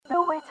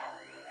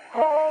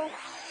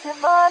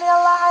What's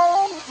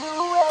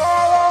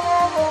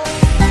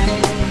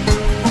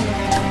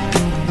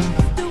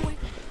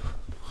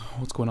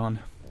going on?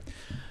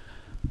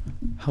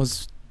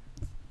 What's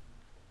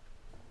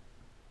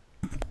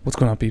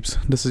going on, peeps?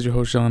 This is your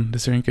host, John, the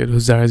Syrian kid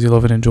whose desires you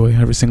love and enjoy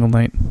every single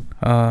night.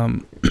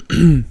 I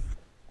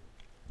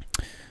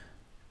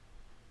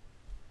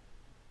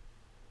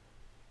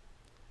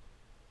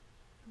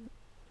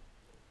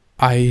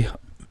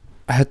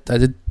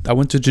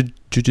went to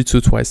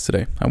jiu-jitsu twice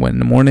today. I went in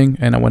the morning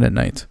and I went at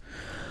night.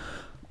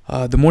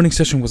 The morning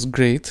session was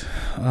great.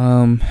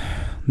 The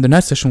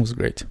night session was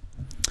great.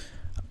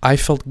 I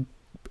felt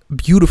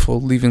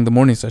beautiful leaving the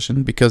morning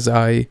session because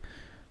I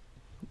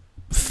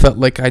felt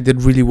like I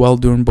did really well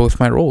during both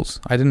my roles.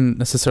 I didn't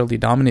necessarily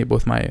dominate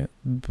both my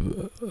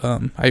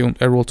I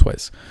rolled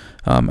twice.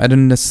 I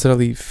didn't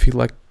necessarily feel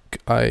like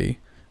and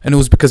it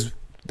was because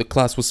the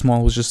class was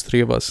small. It was just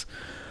 3 of us,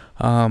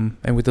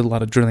 and we did a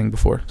lot of drilling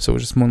before, so it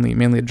was just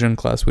mainly a drilling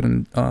class. We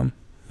didn't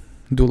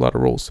do a lot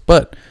of rolls,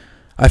 but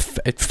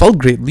it felt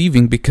great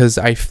leaving because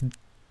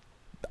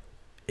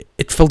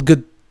it felt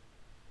good.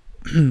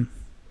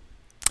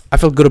 I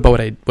felt good about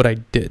what I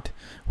did,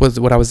 was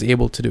what I was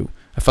able to do.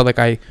 I felt like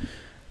I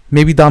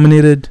maybe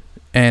dominated,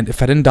 and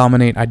if I didn't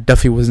dominate, I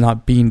definitely was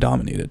not being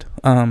dominated.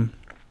 That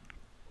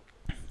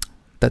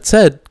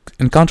said,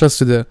 in contrast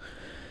to the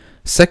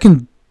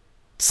second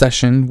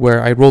session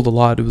where I rolled a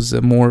lot, it was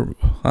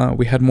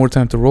we had more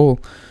time to roll.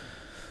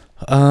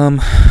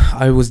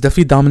 I was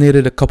definitely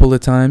dominated a couple of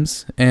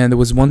times, and there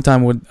was one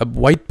time with a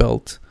white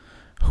belt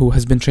who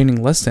has been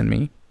training less than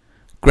me.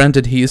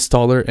 Granted, he is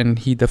taller and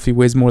he definitely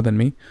weighs more than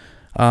me.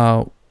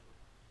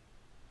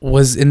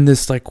 Was in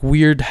this like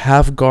weird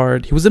half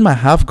guard. He was in my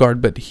half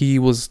guard, but he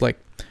was like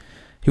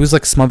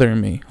smothering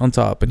me on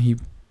top, and he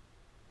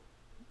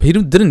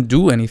didn't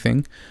do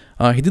anything.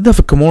 He did have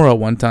a Kimura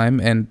one time,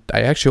 and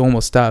I actually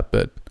almost tapped,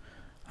 but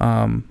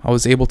I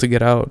was able to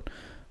get out.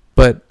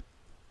 But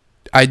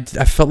I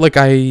felt like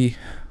I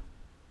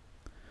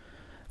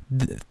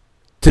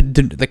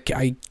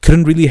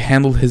couldn't really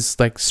handle his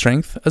like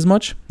strength as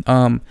much.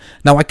 Now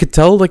I could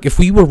tell, like, if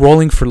we were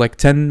rolling for like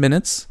 10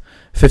 minutes,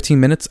 15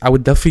 minutes, I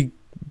would definitely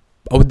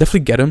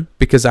get him,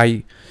 because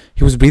he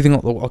was breathing.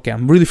 Okay,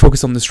 I'm really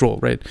focused on this roll,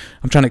 right?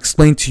 I'm trying to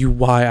explain to you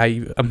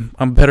why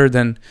I'm better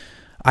than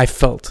I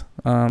felt,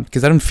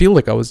 because I didn't feel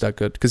like I was that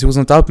good, because he was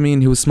on top of me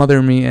and he was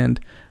smothering me, and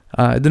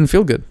it didn't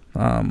feel good.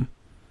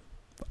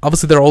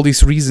 Obviously there are all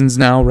these reasons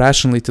now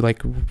rationally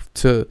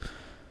to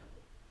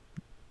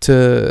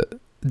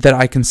that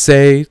I can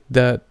say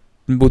that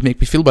would make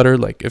me feel better.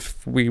 Like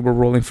if we were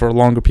rolling for a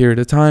longer period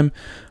of time,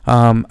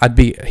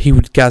 he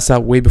would gas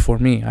out way before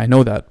me. I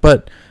know that,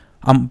 but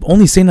I'm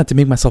only saying that to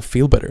make myself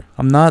feel better.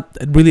 I'm not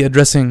really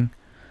addressing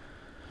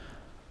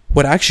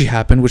what actually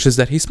happened, which is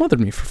that he smothered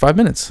me for 5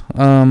 minutes,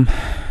 and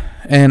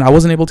I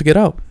wasn't able to get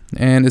out.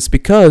 And it's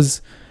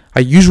because I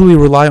usually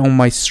rely on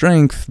my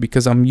strength,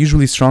 because I'm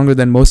usually stronger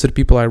than most of the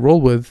people I roll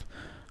with.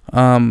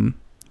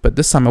 But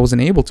this time I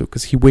wasn't able to,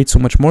 because he weighed so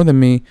much more than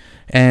me,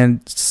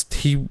 and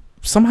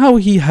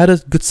he had a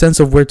good sense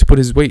of where to put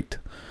his weight.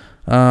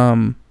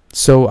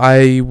 So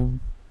I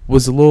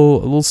was a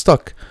little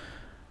stuck.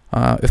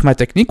 If my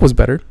technique was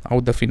better, I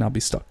would definitely not be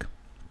stuck.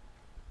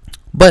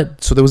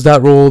 But so there was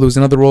that roll. There was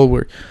another roll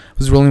where I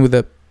was rolling with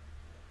a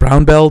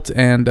brown belt,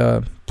 and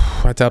I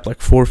tapped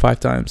like 4 or 5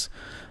 times.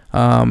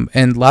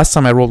 And last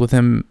time I rolled with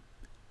him,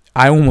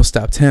 I almost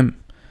tapped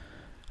him.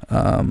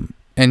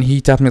 And he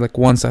tapped me like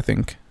once, I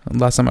think,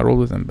 last time I rolled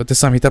with him. But this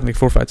time he tapped me like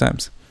 4 or 5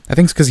 times. I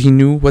think it's because he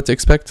knew what to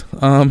expect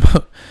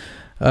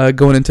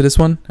going into this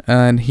one.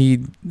 And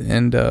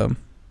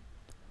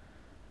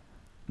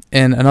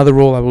another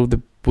roll I rolled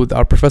with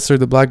our professor,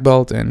 the black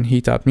belt, and he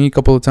tapped me a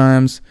couple of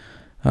times.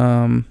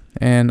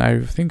 And I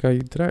think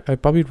I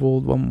probably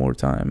rolled one more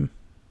time.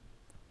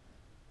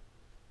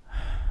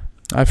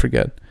 I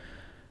forget.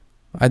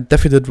 I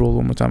definitely did roll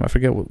one more time. I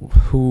forget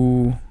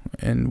who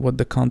and what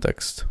the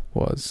context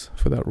was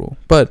for that roll.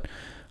 But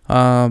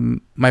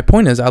my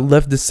point is, I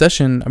left this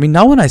session. I mean,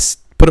 now when I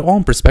put it all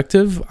in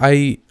perspective,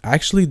 I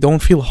actually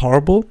don't feel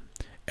horrible.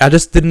 I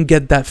just didn't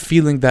get that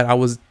feeling that I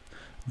was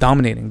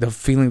dominating, the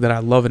feeling that I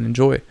love and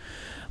enjoy.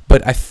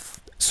 But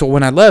so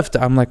when I left,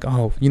 I'm like,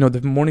 oh,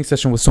 the morning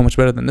session was so much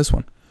better than this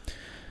one.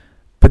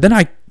 But then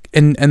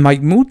and my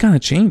mood kind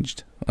of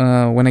changed.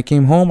 When I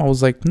came home, I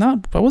was like,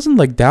 I wasn't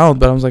like down,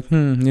 but I was like,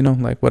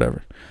 like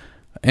whatever.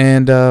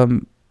 And I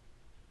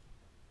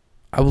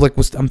was like,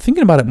 I'm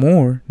thinking about it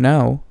more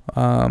now.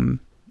 And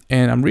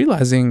I'm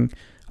realizing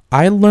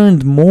I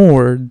learned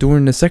more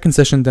during the second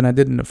session than I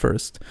did in the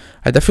first.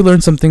 I definitely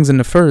learned some things in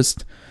the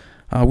first.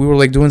 We were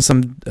like doing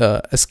some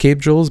escape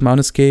drills, mount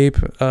escape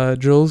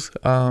drills,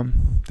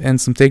 and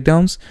some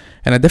takedowns,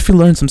 and I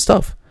definitely learned some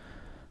stuff.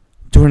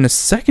 During the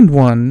second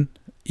one,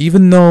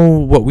 even though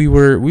what we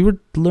were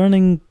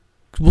learning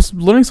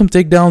some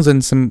takedowns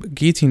and some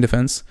guillotine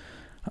defense,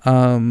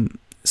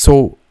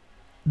 so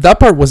that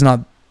part was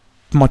not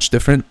much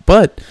different.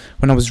 But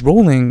when I was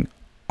rolling,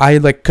 I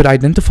could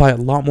identify a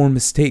lot more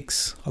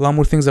mistakes, a lot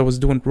more things I was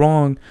doing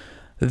wrong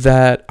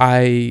that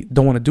I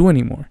don't want to do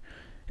anymore.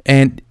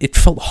 and it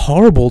felt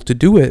horrible to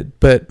do it.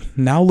 But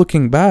now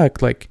looking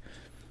back, like,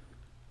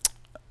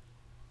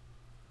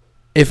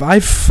 if I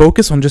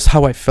focus on just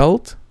how I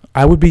felt,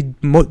 I would be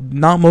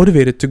not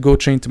motivated to go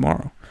train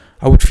tomorrow.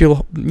 I would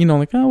feel,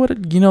 like, oh, what,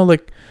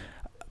 like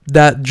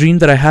that dream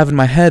that I have in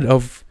my head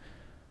of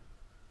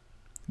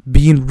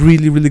being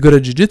really, really good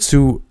at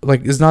jiu-jitsu,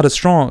 like, is not as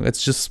strong.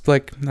 It's just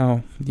like,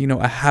 no,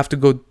 I have to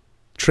go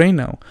train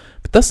now.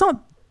 But that's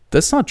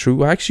not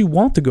true. I actually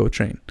want to go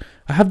train.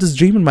 I have this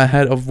dream in my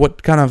head of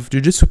what kind of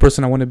jiu-jitsu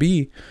person I want to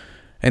be,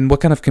 and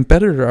what kind of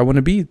competitor I want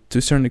to be to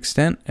a certain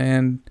extent,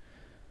 and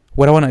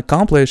what I want to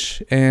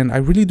accomplish. And I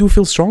really do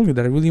feel strongly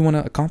that I really want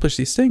to accomplish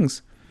these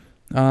things.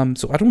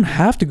 So I don't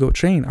have to go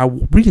train. I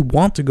really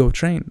want to go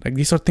train. Like,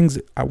 these are things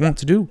that I want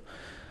to do.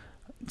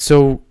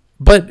 So,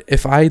 but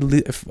if I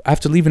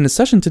have to leave in the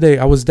session today,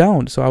 I was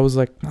down. So I was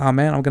like,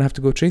 man, I'm going to have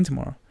to go train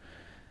tomorrow.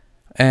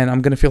 And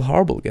I'm going to feel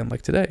horrible again,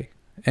 like today.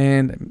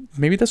 And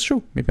maybe that's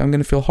true. Maybe I'm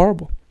going to feel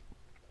horrible.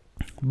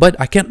 But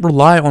I can't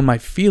rely on my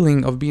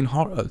feeling of being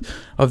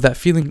of that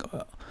feeling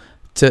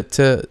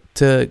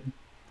to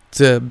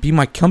be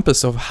my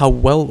compass of how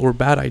well or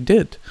bad I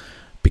did,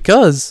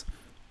 because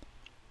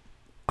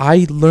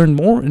I learned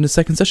more in the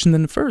second session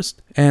than the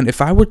first. And if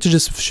I were to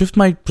just shift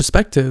my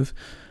perspective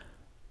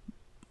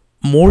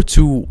more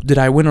to did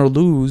I win or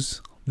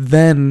lose,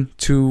 than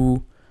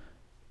to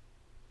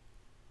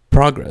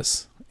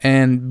progress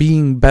and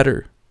being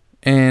better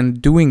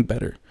and doing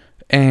better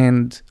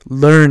and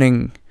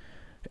learning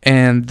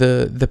and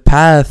the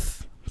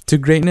path to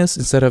greatness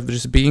instead of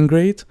just being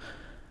great,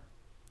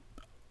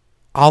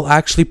 I'll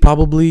actually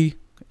probably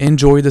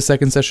enjoy the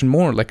second session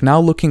more. Like, now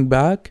looking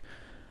back,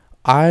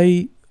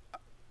 I'm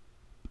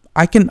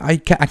not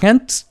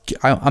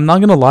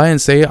gonna lie and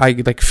say I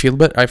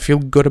feel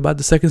good about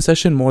the second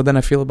session more than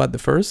I feel about the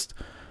first.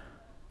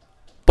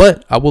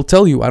 But I will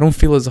tell you, I don't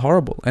feel as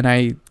horrible, and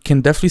I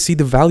can definitely see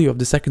the value of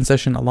the second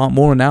session a lot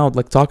more now,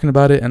 like talking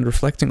about it and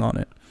reflecting on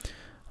it.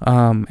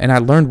 And I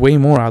learned way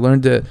more. I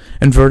learned the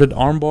inverted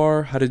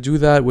armbar, how to do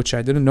that, which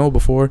I didn't know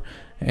before.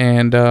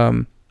 And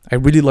I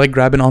really like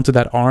grabbing onto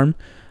that arm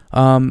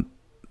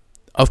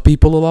of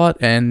people a lot,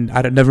 and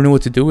I never knew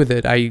what to do with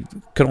it. I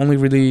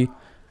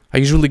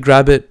usually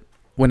grab it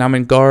when I'm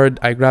in guard.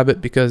 I grab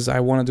it because I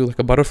want to do like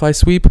a butterfly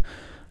sweep.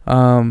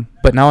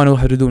 But now I know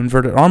how to do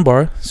inverted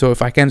armbar. So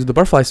if I can't do the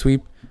butterfly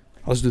sweep,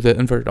 I'll just do the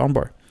inverted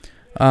armbar.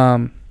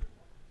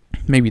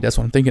 Maybe that's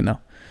what I'm thinking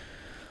now.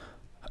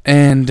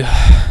 And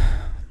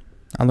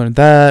I learned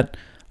that.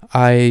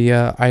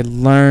 I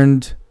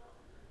learned.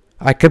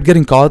 I kept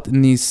getting caught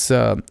in these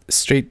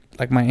straight,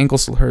 like my ankle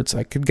still hurts.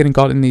 I kept getting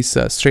caught in these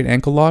straight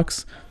ankle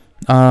locks,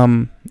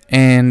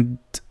 and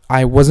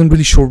I wasn't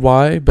really sure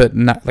why, but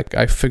not like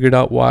I figured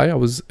out why.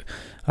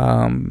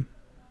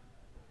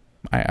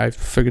 I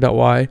figured out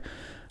why.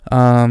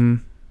 I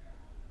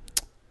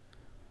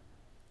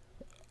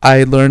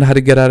learned how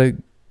to get out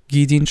of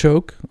guillotine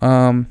choke,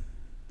 or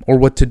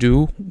what to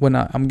do when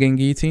I'm getting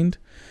guillotined.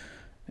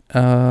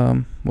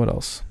 What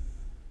else?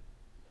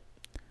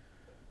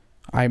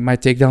 My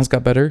takedowns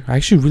got better. I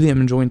actually really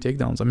am enjoying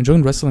takedowns. I'm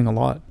enjoying wrestling a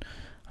lot,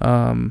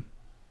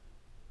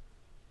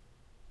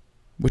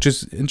 which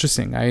is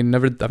interesting. I've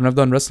never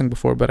done wrestling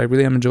before, but I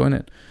really am enjoying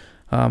it.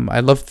 I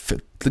love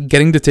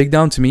getting the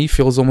takedown. To me,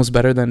 feels almost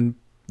better than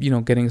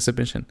getting a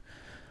submission.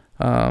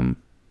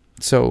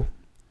 So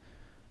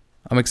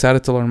I'm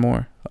excited to learn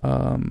more.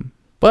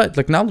 But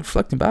like now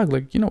reflecting back,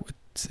 like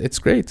it's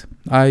great.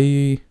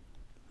 I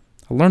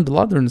learned a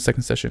lot during the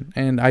second session,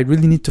 and I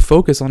really need to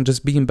focus on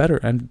just being better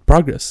and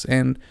progress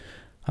and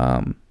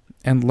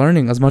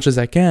learning as much as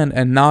I can,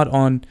 and not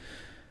on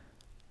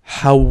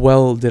how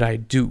well did I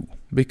do,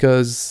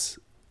 because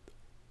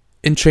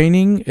in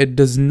training it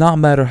does not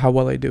matter how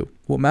well I do.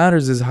 What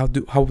matters is how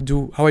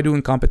I do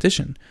in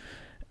competition.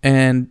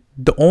 And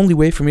the only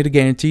way for me to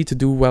guarantee to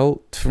do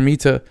well, for me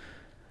to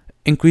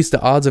increase the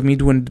odds of me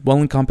doing well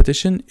in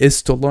competition,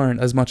 is to learn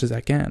as much as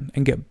I can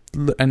and get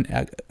and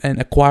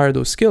acquire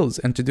those skills.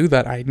 And to do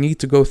that, I need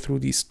to go through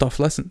these tough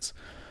lessons.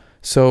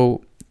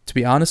 So to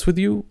be honest with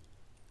you,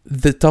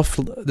 the tough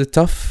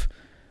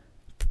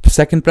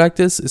second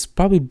practice is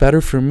probably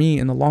better for me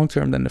in the long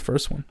term than the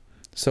first one.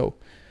 So,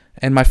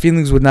 and my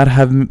feelings would not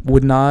have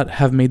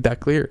made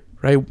that clear,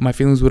 right? My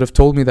feelings would have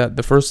told me that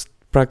the first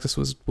practice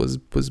was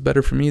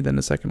better for me than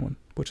the second one,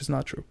 which is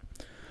not true.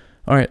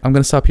 All right, I'm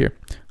gonna stop here.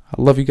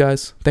 I love you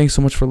guys. Thanks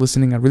so much for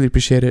listening. I really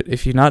appreciate it.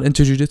 If you're not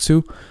into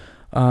jiu-jitsu,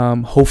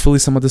 hopefully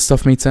some of this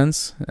stuff made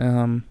sense.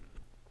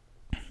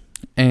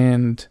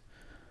 And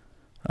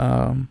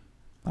I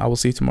will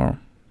see you tomorrow.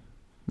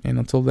 And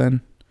until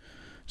then,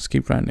 just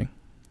keep grinding.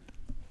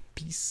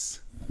 Peace.